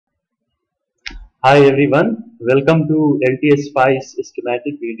Hi everyone, welcome to LTspice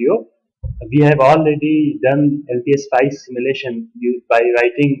schematic video. We have already done LTspice simulation by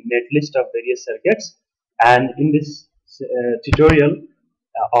writing netlist of various circuits, and in this tutorial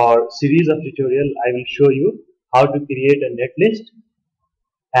or series of tutorial I will show you how to create a netlist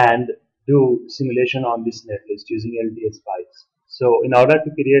and do simulation on this netlist using LTspice. So in order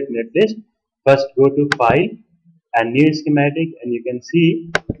to create netlist, first go to file and new schematic, and you can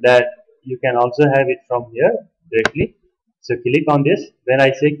see that you can also have it from here directly. So click on this. When I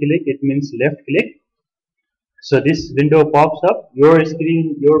say click, it means left click. So this window pops up. Your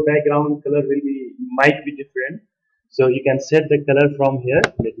screen, your background color might be different. So you can set the color from here.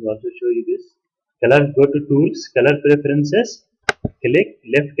 Let me also show you this color. Go to tools, color preferences, click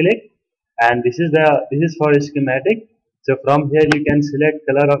left click, and this is for schematic. So from here you can select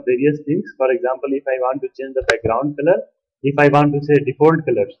color of various things. For example, if I want to change the background color, if I want to say default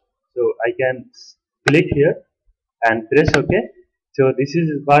colors, so I can click here and press OK. So this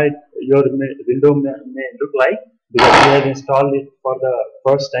is why your window may look like, because you have installed it for the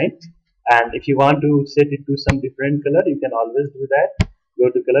first time. And if you want to set it to some different color, you can always do that. Go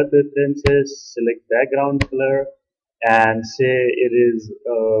to color preferences, select background color, and say it is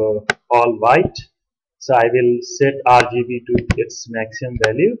all white. So I will set RGB to its maximum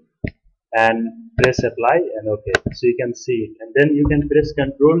value and press apply and OK. So you can see it, and then you can press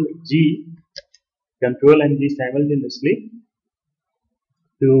Control and G simultaneously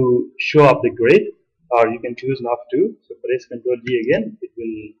to show up the grid, or you can choose not to. So press Control G again, it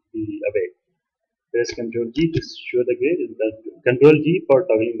will be away. Press Control G to show the grid, Control G for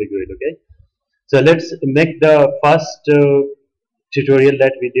toggling the grid. Okay. So let's make the first tutorial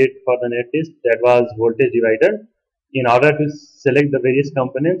that we did for the netlist, that was voltage divider. In order to select the various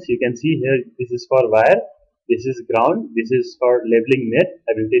components, you can see here this is for wire, this is ground, this is for labeling net.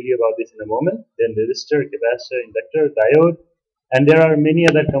 I will tell you about this in a moment. Then resistor, capacitor, inductor, diode, and there are many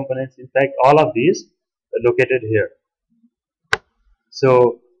other components. In fact, all of these are located here.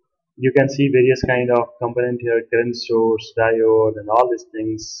 So you can see various kind of component here: current source, diode, and all these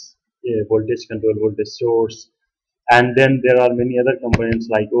things, voltage control, voltage source. And then there are many other components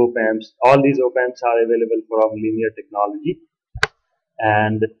like op amps. All these op amps are available from linear technology,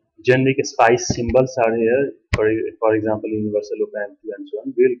 and generic spice symbols are here. For example, universal op amp 2 and so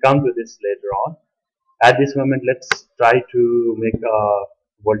on. We will come to this later on. At this moment, let's try to make a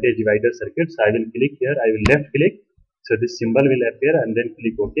voltage divider circuit. So I will click here, I will left click, so this symbol will appear, and then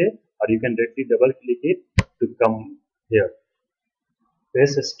click OK, or you can directly double click it to come here.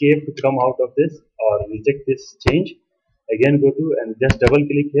 Press escape to come out of this, or reject this change. Again go to and just double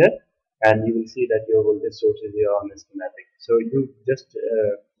click here, and you will see that your voltage source is here on the schematic. So you just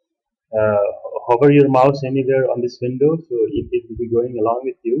uh, hover your mouse anywhere on this window, so it will be going along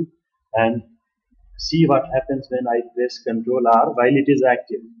with you, and see what happens when I press Control R while it is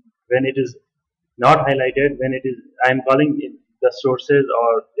active. When it is not highlighted, when it is, I am calling it the sources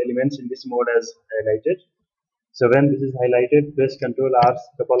or elements in this mode as highlighted. So when this is highlighted, press Control R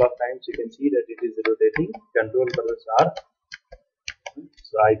couple of times, you can see that it is rotating. Control plus R.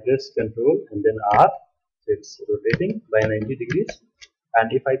 So I press Control and then R, so it's rotating by 90 degrees. And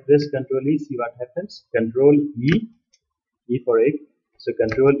if I press Control E, see what happens. Control E, E for egg. So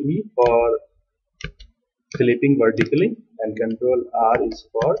Control E for flipping vertically, and Control R is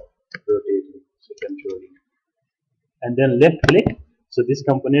for rotating. So Control E, and then left click. So this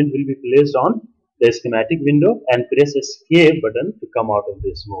component will be placed on the schematic window, and press escape button to come out of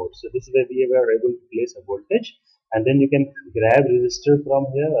this mode. So this is where we were able to place a voltage, and then you can grab resistor from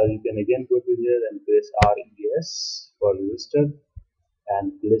here, or you can again go to here and press RES for resistor,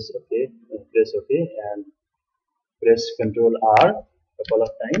 and press OK, and press Control R couple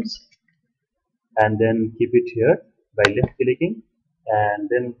of times, and then keep it here by left clicking, and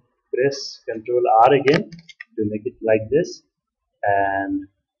then press Control R again to make it like this. And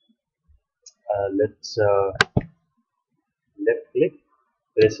let's left click,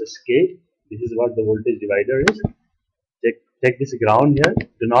 press escape. This is what the voltage divider is. Take this ground here.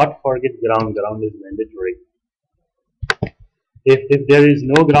 Do not forget ground. Ground is mandatory. If there is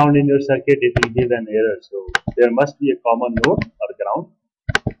no ground in your circuit, it will give an error. So there must be a common node or ground.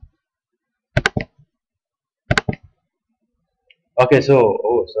 Okay, so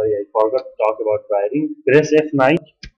sorry, I forgot to talk about wiring. Press F9